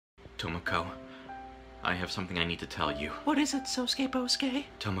Tomoko, I have something I need to tell you. What is it, Sosuke Bosuke?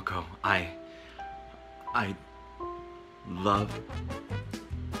 Tomoko, I love...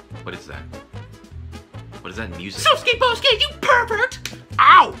 What is that? What is that music? Sosuke Bosuke, you pervert!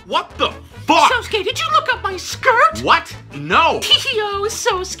 Ow! What the fuck? Sosuke, did you look up my skirt? What? No! Oh,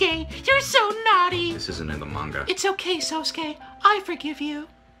 Sosuke, you're so naughty. This isn't in the manga. It's okay, Sosuke. I forgive you.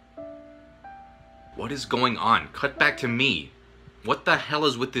 What is going on? Cut back to me. What the hell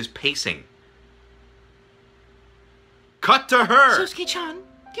is with this pacing? Cut to her! Sosuke-chan, do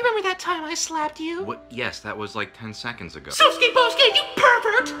you remember that time I slapped you? What? Yes, that was like 10 seconds ago. Sosuke Bosuke, you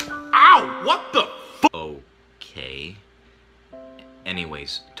pervert! Ow! What the Okay.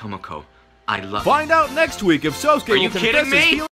 Anyways, Tomoko, I love... Find out next week if Sosuke Are you will confess kidding me? his feelings.